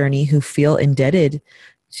positive journey who feel indebted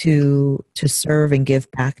to serve and give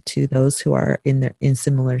back to those who are in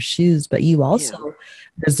similar shoes, but you Yeah. also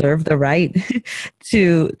reserve the right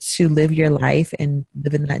to live your life and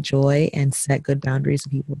live in that joy and set good boundaries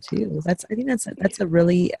with people too. I think that's a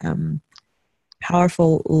really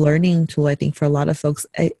powerful learning tool, I think, for a lot of folks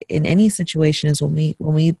in any situation. Is when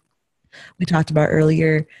we talked about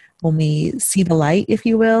earlier, when we see the light, if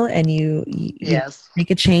you will, and you Yes.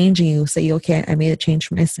 make a change and you say, okay, I made a change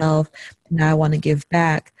for myself. Now I want to give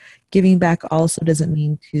back. Giving back also doesn't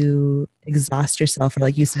mean to exhaust yourself or,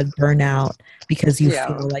 like you said, burn out because you Yeah.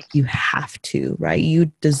 feel like you have to, right?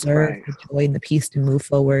 You deserve Right. the joy and the peace to move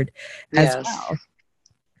forward as Yes. well.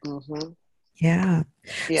 Hmm. Yeah.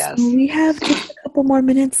 So Yes. we have just a couple more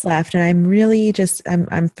minutes left, and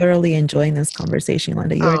I'm thoroughly enjoying this conversation,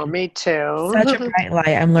 Linda. You're Oh, me such a too. bright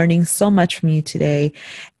light. I'm learning so much from you today.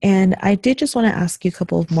 And I did just want to ask you a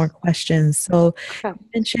couple of more questions. So Okay. you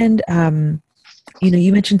mentioned,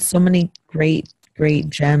 you mentioned so many great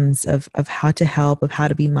gems of how to help, of how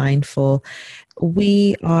to be mindful.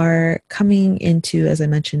 We are coming into, as I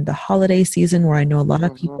mentioned, the holiday season where I know a lot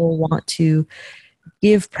of Hmm. people want to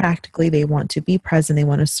give practically, they want to be present, they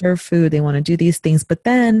want to serve food, they want to do these things, but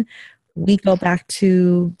then we go back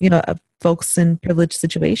to folks in privileged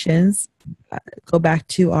situations go back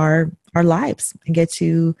to our lives and get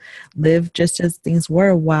to live just as things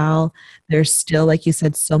were while there's still, like you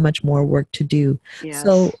said, so much more work to do. Yes.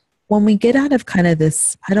 So when we get out of kind of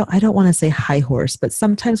this, I don't want to say high horse, but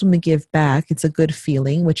sometimes when we give back, it's a good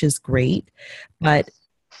feeling, which is great. But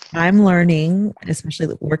I'm learning,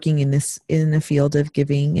 especially working in the field of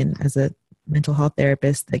giving and as a mental health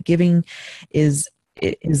therapist, that giving is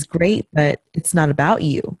is great, but it's not about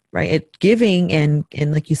you, right? Giving and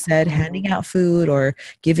like you said, Hmm. handing out food or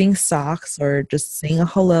giving socks or just saying a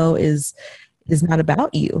hello is not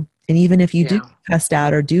about you. And even if you do Yeah. get cussed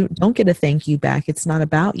out or don't get a thank you back, it's not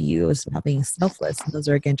about you. It's about being selfless. And those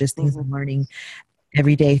are again just things Hmm. I'm learning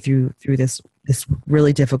every day through this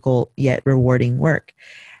really difficult yet rewarding work.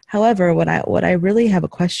 However, what I really have a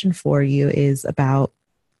question for you is about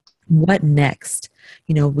what next?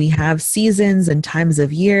 We have seasons and times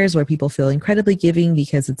of years where people feel incredibly giving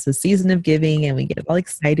because it's the season of giving and we get all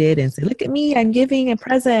excited and say, look at me, I'm giving a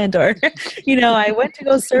present, or, I went to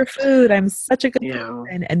go serve food. I'm such a good Yeah.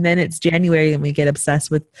 person. And then it's January and we get obsessed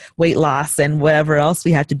with weight loss and whatever else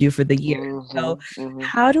we have to do for the year. Hmm. So Hmm.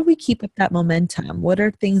 how do we keep up that momentum? What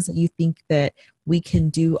are things that you think that we can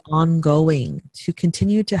do ongoing to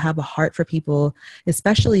continue to have a heart for people,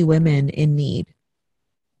 especially women in need?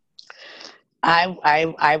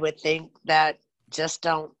 I would think that just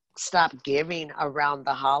don't stop giving around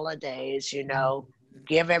the holidays,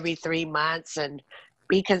 give every 3 months and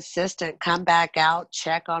be consistent, come back out,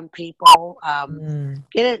 check on people, Mm,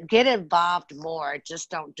 get involved more.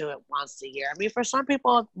 Just don't do it once a year. I mean, for some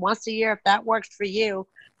people, once a year, if that works for you,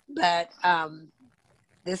 but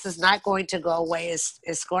this is not going to go away.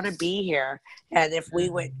 It's going to be here. And if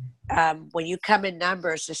we would, when you come in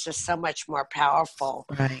numbers, it's just so much more powerful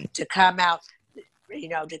right. to come out,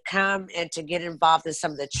 to come and to get involved in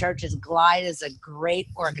some of the churches. Glide is a great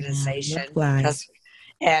Yeah, love organization glide. because,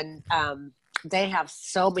 and they have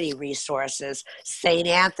so many resources. St.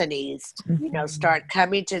 Anthony's, Mhm. start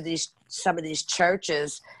coming to some of these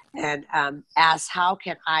churches and ask, how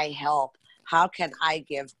can I help? How can I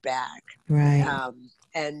give back? Right.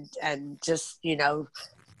 And just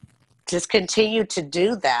continue to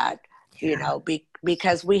do that, Yeah.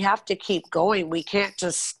 because we have to keep going. We can't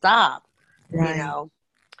just stop, you Right. know.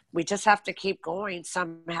 We just have to keep going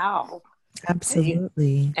somehow. And,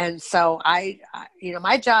 Absolutely. and so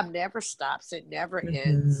my job never stops. It never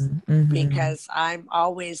ends Hmm. Hmm. because I'm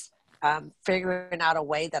always figuring out a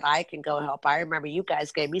way that I can go help. I remember you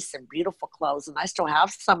guys gave me some beautiful clothes and I still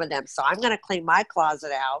have some of them. So I'm going to clean my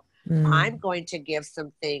closet out. I'm Mm. going to give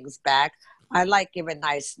some things back. I like giving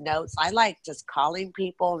nice notes. I like just calling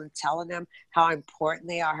people and telling them how important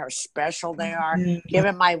they are, how special they are, Yeah,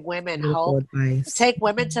 giving my women beautiful hope. advice. Take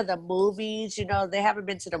women to the movies. You know, they haven't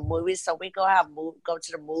been to the movies, so we go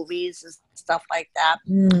to the movies and stuff like that.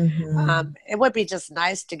 Mm-hmm. It would be just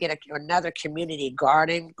nice to get another community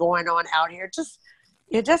garden going on out here. Just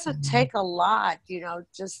it doesn't take a lot, you know.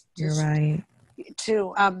 You're Just right.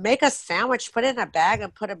 to make a sandwich, put it in a bag,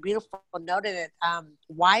 and put a beautiful note in it.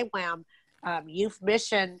 YWAM, Youth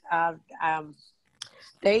Mission,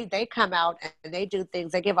 they come out and they do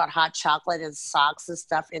things. They give out hot chocolate and socks and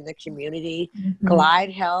stuff in the community. Mm-hmm.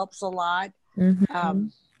 Glide helps a lot. Mm-hmm.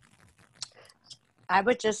 Um, I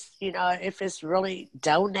would just, if it's really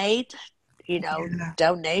donate, Yeah.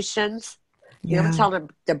 donations. I'm Yeah. telling them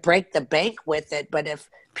to break the bank with it, but if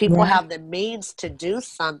people Right. have the means to do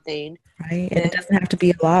something, Right. And it then doesn't have to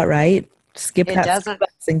be a lot, right? Skip it that doesn't.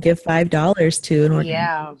 Starbucks and give $5 to an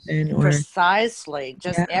Yeah, organization or precisely.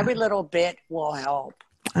 Just yeah. every little bit will help.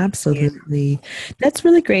 And Absolutely. That's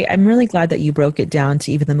really great. I'm really glad that you broke it down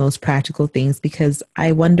to even the most practical things because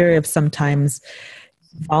I wonder if sometimes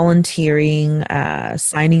volunteering,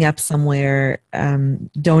 signing up somewhere,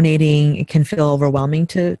 donating it can feel overwhelming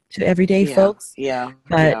to everyday yeah, folks. yeah,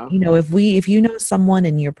 But yeah. if you know someone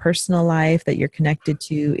in your personal life that you're connected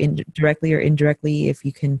to directly or indirectly, if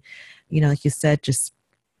you can, like you said, just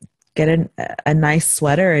get a nice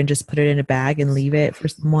sweater and just put it in a bag and leave it for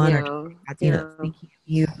someone or Yeah, yeah, thinking of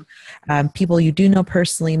you, people you do know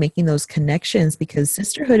personally, making those connections because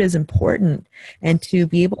sisterhood is important. And to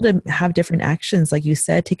be able to have different actions, like you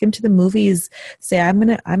said, take them to the movies, say, I'm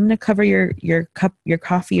gonna cover your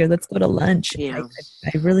coffee, or let's go to lunch. yeah.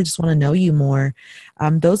 I really just want to know you more.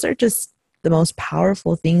 Those are just the most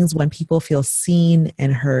powerful things when people feel seen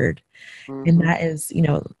and heard. And Hmm. that is,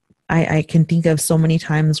 I can think of so many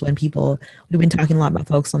times when we've been talking a lot about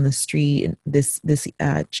folks on the street and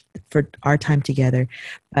for our time together,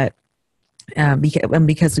 but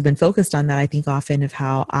because we've been focused on that, I think often of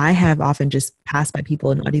how I have often just passed by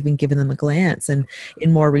people and not even given them a glance. And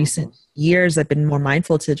in more Hmm. recent years, I've been more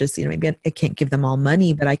mindful to just, maybe I can't give them all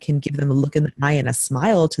money, but I can give them a look in the eye and a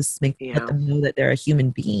smile to let Yeah. them know that they're a human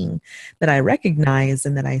being that I recognize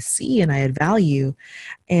and that I see and I value.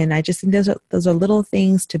 And I just think those are little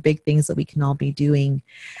things to big things that we can all be doing.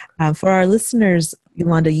 For our listeners,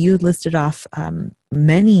 Yolanda, you listed off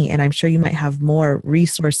many, and I'm sure you might have more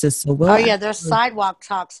resources. So Oh we'll yeah, there's Sidewalk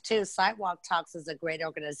Talks too. Sidewalk Talks is a great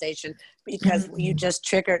organization because you Mhm. just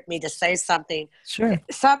triggered me to say something. Sure.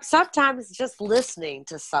 Sometimes just listening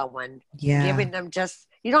to someone, Yeah. giving them just,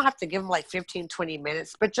 you don't have to give them like 15, 20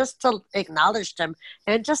 minutes, but just to acknowledge them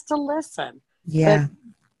and just to listen. But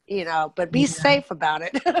Yeah. but be Yeah. safe about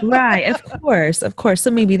it. Right. Of course. Of course. So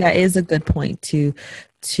maybe that is a good point to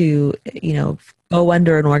go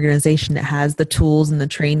under an organization that has the tools and the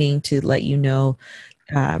training to let you know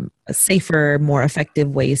safer, more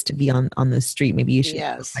effective ways to be on the street. Maybe you should go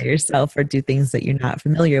by Yes. yourself or do things that you're not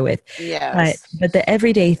familiar with. But Yes. but the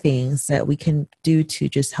everyday things that we can do to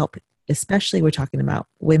just help, especially we're talking about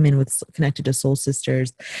women with connected to Soul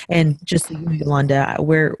Sisters, and just like you, Yolanda,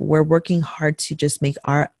 we're working hard to just make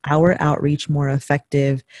our outreach more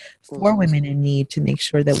effective for Hmm. women in need, to make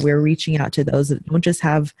sure that we're reaching out to those that don't just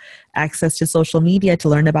have access to social media to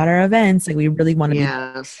learn about our events. Like we really want to be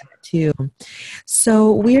Yes. too.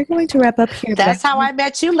 So we are going to wrap up here, but That's how I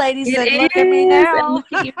met you ladies, and it look at me is, and now. look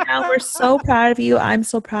at you now. We're so proud of you. I'm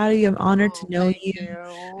so proud of you. I'm honored to Oh, know thank you.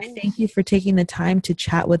 I you. thank you for taking the time to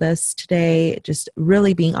chat with us today. Just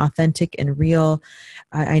really being authentic and real.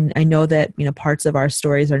 I know that parts of our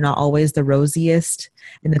stories are not always the rosiest,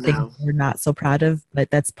 and the things No. we're not so proud of, but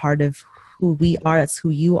that's part of who we are. That's who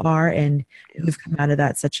you are, and you've come out of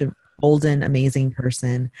that such a golden, amazing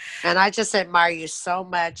person. And I just admire you so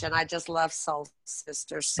much, and I just love Soul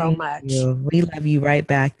Sisters so Thank much. you. We love you right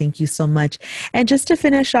back. Thank you so much. And just to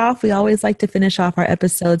finish off, we always like to finish off our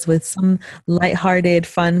episodes with some lighthearted,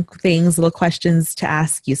 fun things, little questions to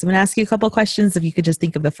ask you. So I'm going to ask you a couple of questions if you could just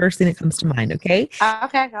think of the first thing that comes to mind, okay?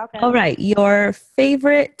 Okay, okay. All right. Your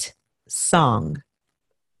favorite song?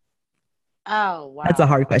 Oh, That's a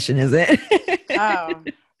hard wow. question, is it? Oh,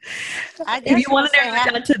 I If you guess I'm want gonna to say narrow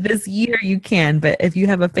it down to this year, you can. But if you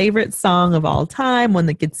have a favorite song of all time, one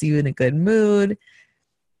that gets you in a good mood,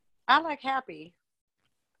 I like Happy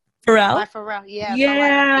by Pharrell? Pharrell. Yes, I like.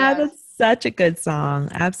 Yeah, Yes, that's such a good song.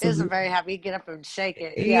 it's a Absolutely. very happy. Get up and shake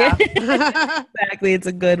it. Yeah, Yeah. exactly. It's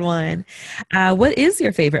a good one. What is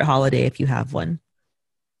your favorite holiday if you have one?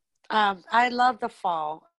 I love the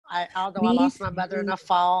fall. Although I Me lost my mother in too. the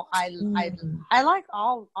fall, Mm. I like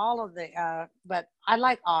all of the but I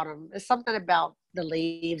like autumn. There's something about the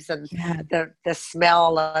leaves and Yeah, the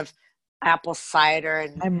smell of apple cider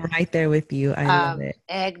and I'm right there with you. I love it.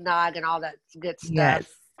 eggnog and all that good Yes.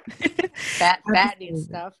 stuff. Fattening Absolutely.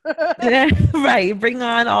 stuff. Right. Bring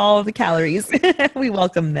on all the calories. We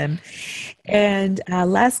welcome them. And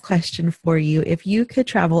last question for you. If you could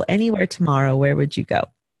travel anywhere tomorrow, where would you go?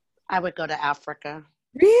 I would go to Africa.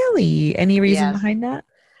 Really? Any reason Yes. behind that?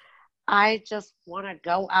 I just want to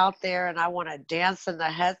go out there and I want to dance in the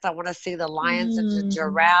huts. I want to see the lions and the Mm.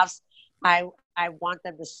 giraffes. I want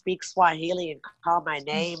them to speak Swahili and call my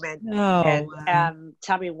name Oh, and wow.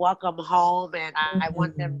 tell me welcome home. And I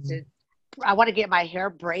want them Mhm. to. I want to get my hair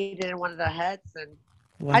braided in one of the huts, and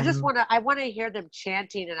Wow. I want to hear them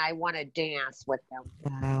chanting, and I want to dance with them.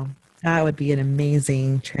 Wow. That would be an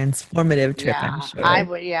amazing, transformative trip, I'm Yeah, I sure.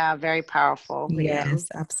 would. Yeah, very powerful. Yeah. Yes,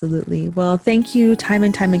 absolutely. Well, thank you time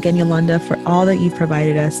and time again, Yolanda, for all that you've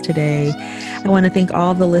provided us today. I want to thank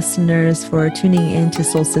all the listeners for tuning in to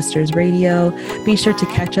Soul Sisters Radio. Be sure to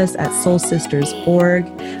catch us at soulsisters.org,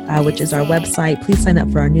 which is our website. Please sign up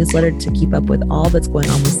for our newsletter to keep up with all that's going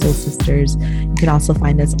on with Soul Sisters. You can also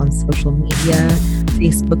find us on social media.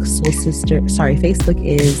 Facebook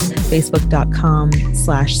is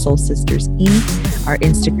facebook.com/Soul Sisters Inc. Our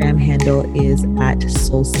Instagram handle is at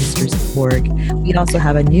soulsisters.org. We also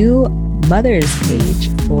have a new mother's page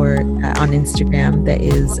on Instagram that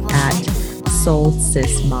is at Soul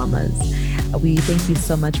Sis Mamas. We thank you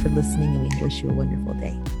so much for listening, and we wish you a wonderful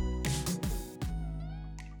day.